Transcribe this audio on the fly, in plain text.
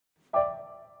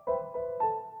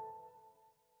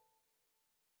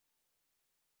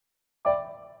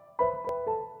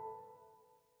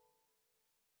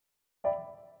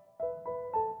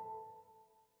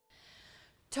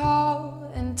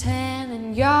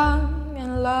young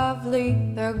and lovely.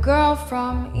 The girl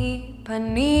from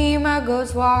Ipanema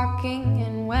goes walking,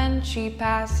 and when she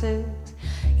passes,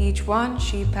 each one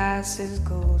she passes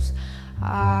goes,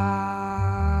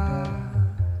 ah.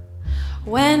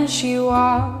 When she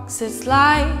walks, it's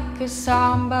like a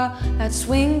samba that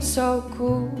swings so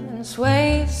cool and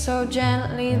sways so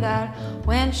gently that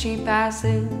when she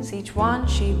passes, each one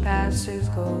she passes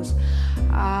goes,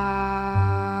 ah.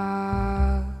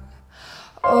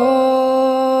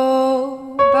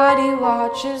 Oh, but he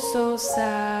watches so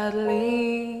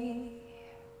sadly.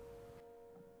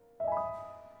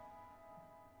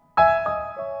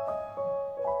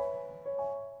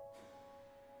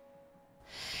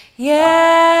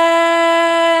 Yes,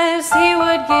 he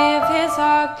would give his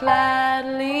heart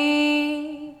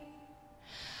gladly,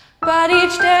 but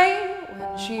each day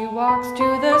when she walks to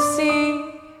the sea,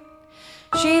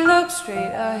 she looks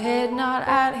straight ahead, not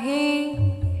at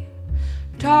him.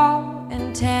 Tall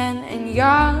and tan and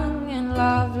young and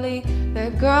lovely,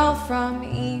 the girl from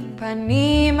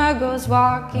Ipanema goes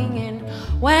walking, and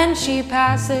when she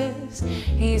passes,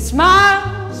 he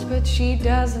smiles, but she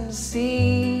doesn't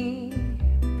see.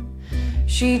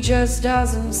 She just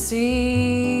doesn't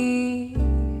see.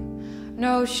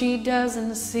 No, she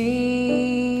doesn't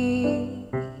see.